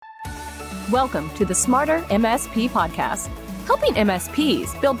Welcome to the Smarter MSP Podcast, helping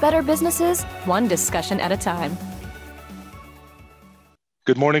MSPs build better businesses, one discussion at a time.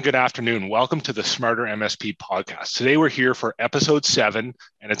 Good morning, good afternoon. Welcome to the Smarter MSP Podcast. Today we're here for episode 7,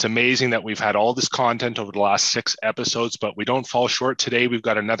 and it's amazing that we've had all this content over the last 6 episodes, but we don't fall short. Today we've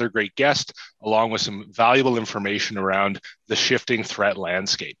got another great guest along with some valuable information around the shifting threat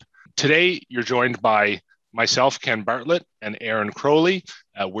landscape. Today you're joined by myself, Ken Bartlett, and Aaron Crowley.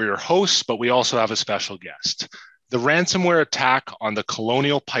 We're your hosts, but we also have a special guest. The ransomware attack on the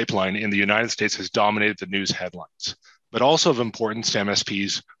Colonial Pipeline in the United States has dominated the news headlines. But also of importance to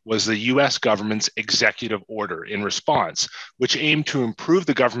MSPs was the US government's executive order in response, which aimed to improve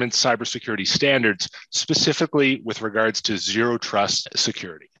the government's cybersecurity standards, specifically with regards to zero trust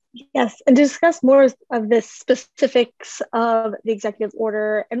security. Yes, and to discuss more of the specifics of the executive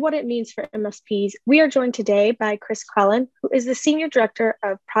order and what it means for MSPs, we are joined today by Chris Quellen, who is the Senior Director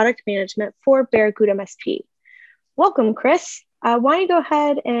of Product Management for Barracuda MSP. Welcome, Chris. Why don't you go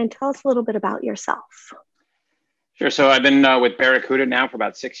ahead and tell us a little bit about yourself? Sure. So I've been with Barracuda now for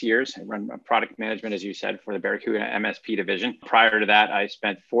about 6 years. I run product management, as you said, for the Barracuda MSP division. Prior to that, I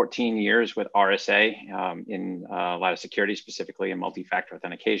spent 14 years with RSA in a lot of security, specifically in multi-factor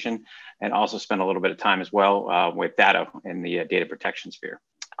authentication, and also spent a little bit of time as well with data in the data protection sphere.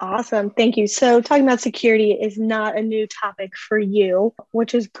 Awesome. Thank you. So talking about security is not a new topic for you,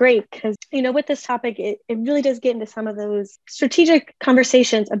 which is great because, with this topic, it really does get into some of those strategic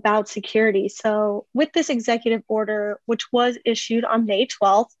conversations about security. So with this executive order, which was issued on May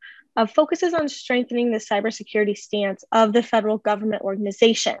 12th, focuses on strengthening the cybersecurity stance of the federal government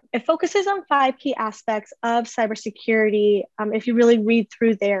organization. It focuses on 5 key aspects of cybersecurity, if you really read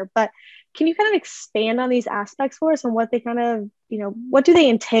through there. But can you kind of expand on these aspects for us and what they kind of, what do they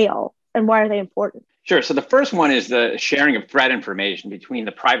entail and why are they important? Sure. So the first one is the sharing of threat information between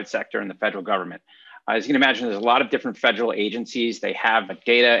the private sector and the federal government. As you can imagine, there's a lot of different federal agencies. They have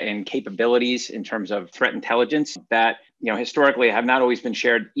data and capabilities in terms of threat intelligence that, historically have not always been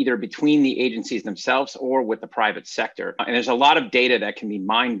shared either between the agencies themselves or with the private sector. And there's a lot of data that can be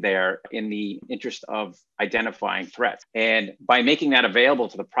mined there in the interest of identifying threats. And by making that available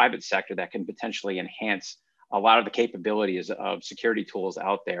to the private sector, that can potentially enhance a lot of the capabilities of security tools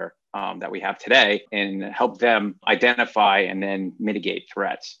out there that we have today and help them identify and then mitigate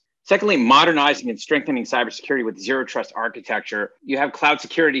threats. Secondly, modernizing and strengthening cybersecurity with zero trust architecture. You have cloud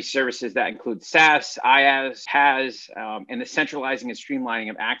security services that include SaaS, IaaS, PaaS, and the centralizing and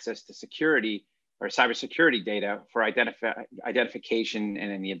streamlining of access to security or cybersecurity data for identification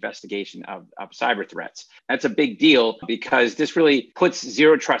and in the investigation of cyber threats. That's a big deal because this really puts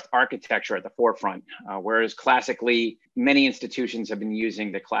zero trust architecture at the forefront, whereas classically, many institutions have been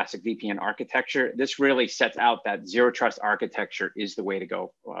using the classic VPN architecture. This really sets out that zero trust architecture is the way to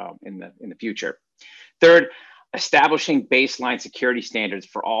go in the future. Third, establishing baseline security standards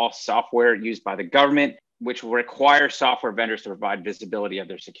for all software used by the government, which will require software vendors to provide visibility of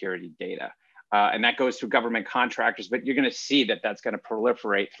their security data. And that goes through government contractors, but you're going to see that that's going to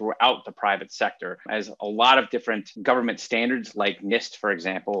proliferate throughout the private sector as a lot of different government standards like NIST, for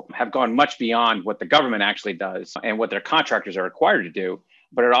example, have gone much beyond what the government actually does and what their contractors are required to do.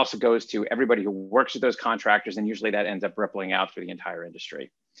 But it also goes to everybody who works with those contractors, and usually that ends up rippling out through the entire industry.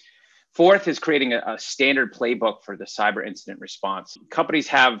 Fourth is creating a standard playbook for the cyber incident response. Companies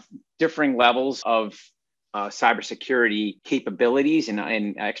have differing levels of cybersecurity capabilities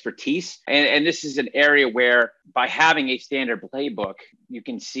and expertise. And this is an area where by having a standard playbook, you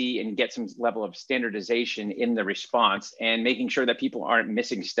can see and get some level of standardization in the response and making sure that people aren't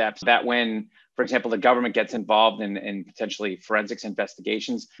missing steps, that when, for example, the government gets involved in potentially forensics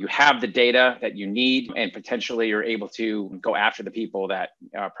investigations, you have the data that you need and potentially you're able to go after the people that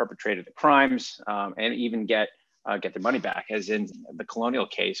perpetrated the crimes and even get their money back, as in the Colonial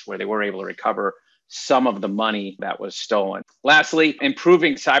case where they were able to recover some of the money that was stolen. Lastly,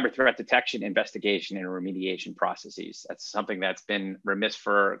 improving cyber threat detection, investigation, and remediation processes. That's something that's been remiss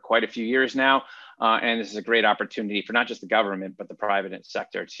for quite a few years now. And this is a great opportunity for not just the government, but the private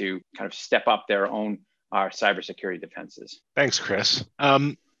sector to kind of step up their own cybersecurity defenses. Thanks, Chris.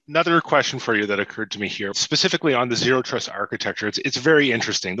 Another question for you that occurred to me here, specifically on the zero trust architecture. It's very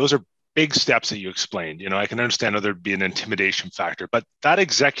interesting. Those are big steps that you explained. I can understand how there'd be an intimidation factor, but that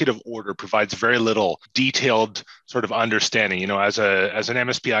executive order provides very little detailed sort of understanding. As an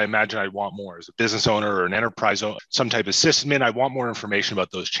MSP, I imagine I'd want more. As a business owner or an enterprise owner, some type of sysadmin, I want more information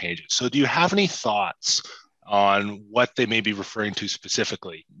about those changes. So do you have any thoughts on what they may be referring to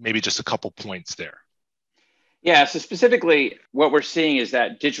specifically? Maybe just a couple points there. Yeah, so specifically what we're seeing is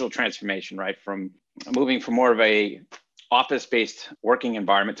that digital transformation, right? From moving from more of a office-based working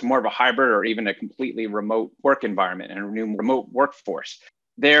environment to more of a hybrid or even a completely remote work environment and a new remote workforce.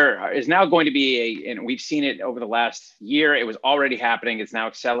 There is now going to be and we've seen it over the last year, it was already happening, it's now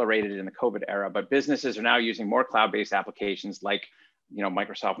accelerated in the COVID era, but businesses are now using more cloud-based applications like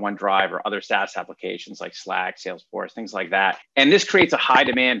Microsoft OneDrive or other SaaS applications like Slack, Salesforce, things like that. And this creates a high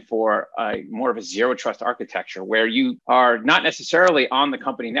demand for more of a zero trust architecture where you are not necessarily on the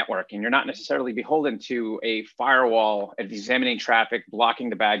company network and you're not necessarily beholden to a firewall examining traffic, blocking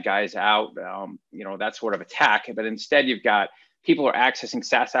the bad guys out, that sort of attack. But instead, you've got people are accessing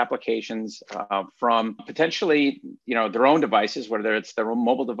SaaS applications from potentially, their own devices, whether it's their own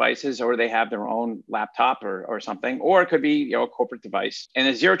mobile devices or they have their own laptop or something, or it could be, a corporate device. And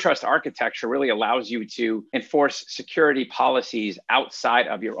the zero trust architecture really allows you to enforce security policies outside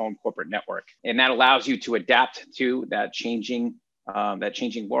of your own corporate network. And that allows you to adapt to that changing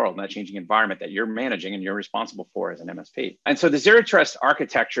world and that changing environment that you're managing and you're responsible for as an MSP. And so the zero trust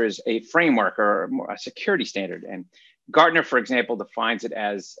architecture is a framework or a security standard. And Gartner, for example, defines it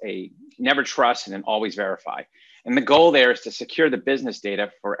as a never trust and an always verify. And the goal there is to secure the business data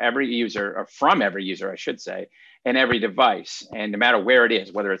for every user, or from every user, I should say, and every device. And no matter where it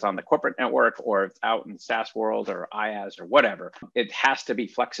is, whether it's on the corporate network or it's out in the SaaS world or IaaS or whatever, it has to be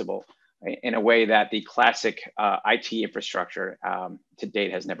flexible in a way that the classic IT infrastructure to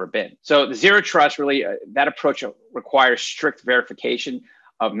date has never been. So the zero trust really, that approach requires strict verification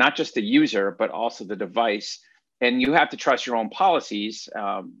of not just the user, but also the device. And you have to trust your own policies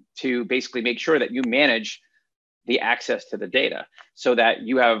to basically make sure that you manage the access to the data so that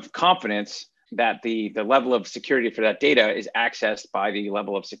you have confidence that the level of security for that data is accessed by the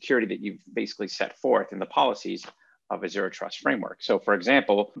level of security that you've basically set forth in the policies of a zero trust framework. So for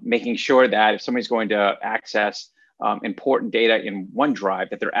example, making sure that if somebody's going to access important data in OneDrive,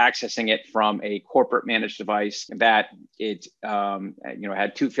 that they're accessing it from a corporate managed device, that it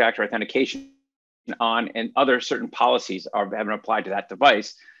had two-factor authentication on, and other certain policies have been applied to that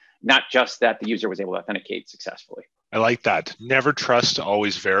device, not just that the user was able to authenticate successfully. I like that. Never trust,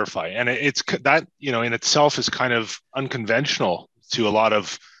 always verify. And it's that, in itself is kind of unconventional to a lot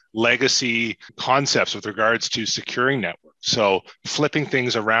of legacy concepts with regards to securing networks. So flipping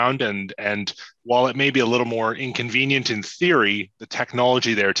things around and while it may be a little more inconvenient in theory, the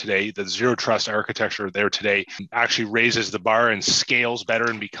technology there today, the zero trust architecture there today actually raises the bar and scales better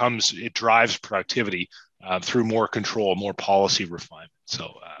and it drives productivity through more control, more policy refinement.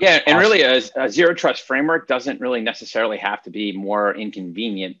 So and awesome. Really a zero trust framework doesn't really necessarily have to be more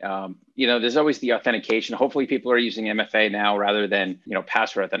inconvenient. There's always the authentication. Hopefully people are using MFA now rather than,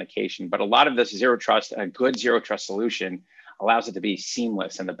 password authentication. But a lot of this zero trust, a good zero trust solution allows it to be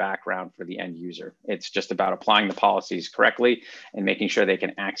seamless in the background for the end user. It's just about applying the policies correctly and making sure they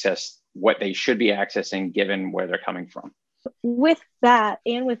can access what they should be accessing given where they're coming from. With that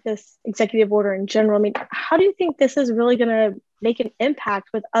and with this executive order in general, how do you think this is really going to make an impact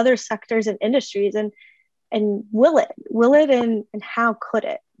with other sectors and industries? And will it and how could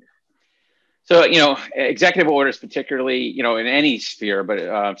it? So, executive orders, particularly, in any sphere, but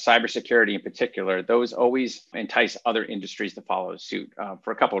cybersecurity in particular, those always entice other industries to follow suit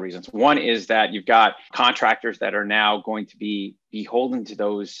for a couple of reasons. One is that you've got contractors that are now going to be beholden to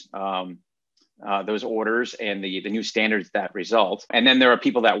those orders and the new standards that result. And then there are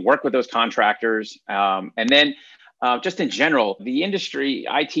people that work with those contractors. And then just in general, the industry,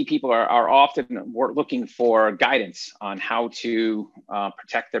 IT people are often looking for guidance on how to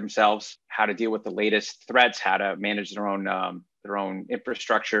protect themselves, how to deal with the latest threats, how to manage their own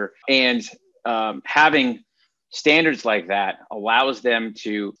infrastructure. And having standards like that allows them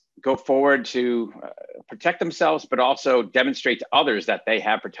to go forward to protect themselves, but also demonstrate to others that they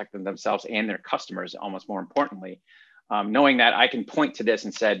have protected themselves and their customers, almost more importantly. Knowing that I can point to this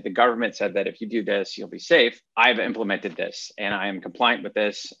and said, the government said that if you do this, you'll be safe. I've implemented this and I am compliant with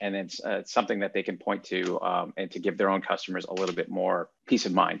this. And it's something that they can point to and to give their own customers a little bit more peace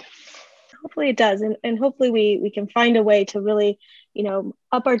of mind. Hopefully it does. And hopefully we can find a way to really,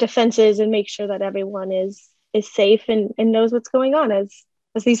 up our defenses and make sure that everyone is safe and knows what's going on as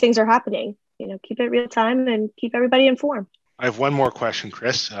these things are happening. Keep it real time and keep everybody informed. I have one more question,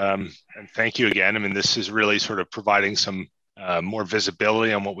 Chris, and thank you again. This is really sort of providing some more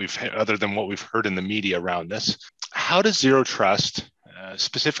visibility on other than what we've heard in the media around this. How does zero trust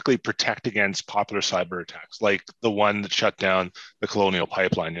specifically protect against popular cyber attacks, like the one that shut down the Colonial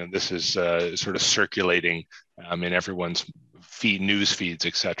Pipeline? This is sort of circulating in everyone's news feeds,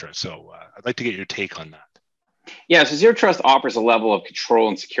 et cetera. So I'd like to get your take on that. Yeah, so zero trust offers a level of control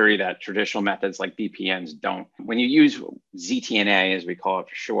and security that traditional methods like VPNs don't. When you use ZTNA, as we call it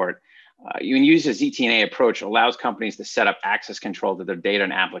for short, You can use a ZTNA approach allows companies to set up access control to their data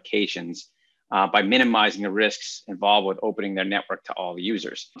and applications by minimizing the risks involved with opening their network to all the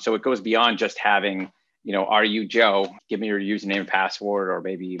users. So it goes beyond just having, are you Joe? Give me your username and password, or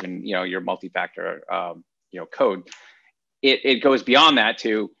maybe even, your multi-factor, code. It goes beyond that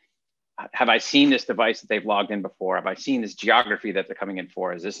to, have I seen this device that they've logged in before? Have I seen this geography that they're coming in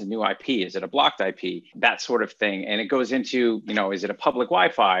for? Is this a new IP? Is it a blocked IP? That sort of thing. And it goes into, is it a public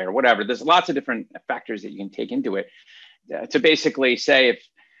Wi-Fi or whatever? There's lots of different factors that you can take into it to basically say if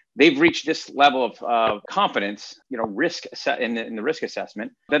they've reached this level of confidence, risk in the risk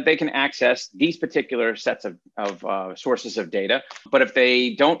assessment, that they can access these particular sets of sources of data. But if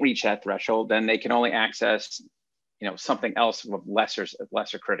they don't reach that threshold, then they can only access something else of lesser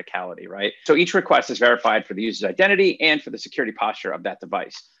criticality, right? So each request is verified for the user's identity and for the security posture of that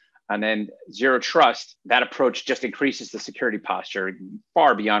device. And then zero trust, that approach just increases the security posture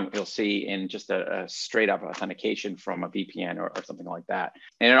far beyond what you'll see in just a straight up authentication from a VPN or something like that.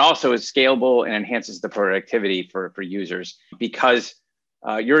 And it also is scalable and enhances the productivity for users because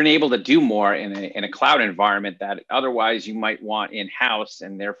you're enabled to do more in a cloud environment that otherwise you might want in-house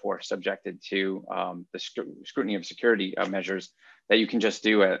and therefore subjected to the scrutiny of security measures that you can just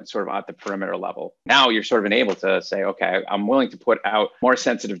do at sort of at the perimeter level. Now you're sort of enabled to say, okay, I'm willing to put out more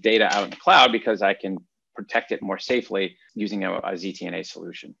sensitive data out in the cloud because I can protect it more safely using a ZTNA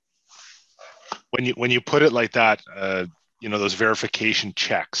solution. When you put it like that, those verification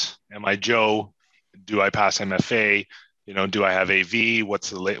checks, am I Joe? Do I pass MFA? Do I have AV?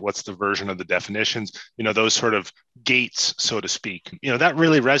 What's the version of the definitions? Those sort of gates, so to speak. That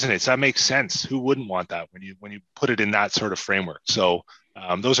really resonates. That makes sense. Who wouldn't want that when you put it in that sort of framework? So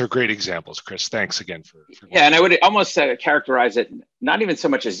those are great examples, Chris. Thanks again for yeah. And I would almost characterize it not even so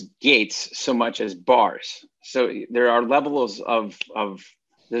much as gates, so much as bars. So there are levels of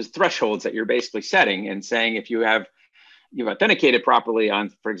there's thresholds that you're basically setting and saying if you've authenticated properly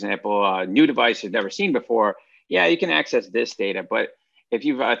on, for example, a new device you've never seen before. Yeah, you can access this data, but if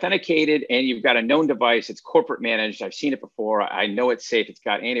you've authenticated and you've got a known device, it's corporate managed, I've seen it before, I know it's safe, it's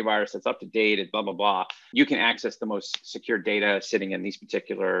got antivirus, it's up to date, it's blah, blah, blah. You can access the most secure data sitting in these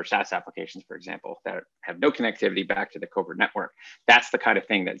particular SaaS applications, for example, that have no connectivity back to the corporate network. That's the kind of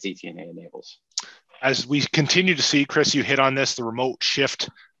thing that ZTNA enables. As we continue to see, Chris, you hit on this, the remote shift,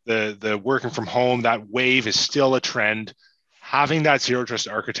 the working from home, that wave is still a trend. Having that zero trust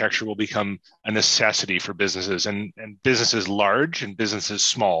architecture will become a necessity for businesses and businesses large and businesses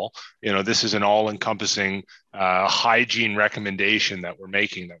small. This is an all-encompassing hygiene recommendation that we're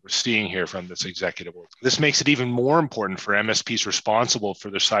seeing here from this executive order. This makes it even more important for MSPs responsible for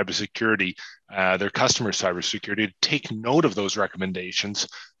their cybersecurity, their customer cybersecurity, to take note of those recommendations.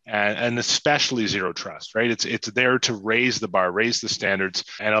 And especially zero trust, right? It's there to raise the bar, raise the standards,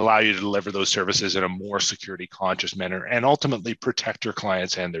 and allow you to deliver those services in a more security conscious manner and ultimately protect your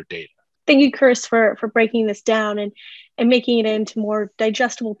clients and their data. Thank you, Chris, for breaking this down and making it into more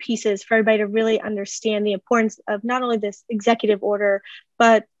digestible pieces for everybody to really understand the importance of not only this executive order,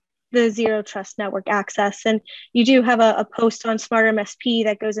 but the zero trust network access. And you do have a post on Smarter MSP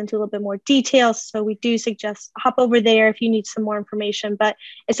that goes into a little bit more detail. So we do suggest hop over there if you need some more information, but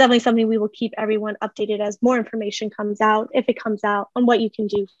it's definitely something we will keep everyone updated as more information comes out, if it comes out, on what you can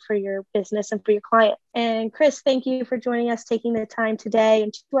do for your business and for your client. And Chris, thank you for joining us, taking the time today,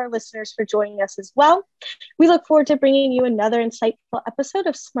 and to our listeners for joining us as well. We look forward to bringing you another insightful episode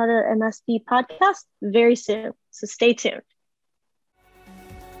of Smarter MSP podcast very soon. So stay tuned.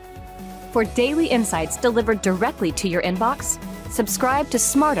 For daily insights delivered directly to your inbox, subscribe to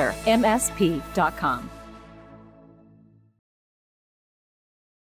smartermsp.com.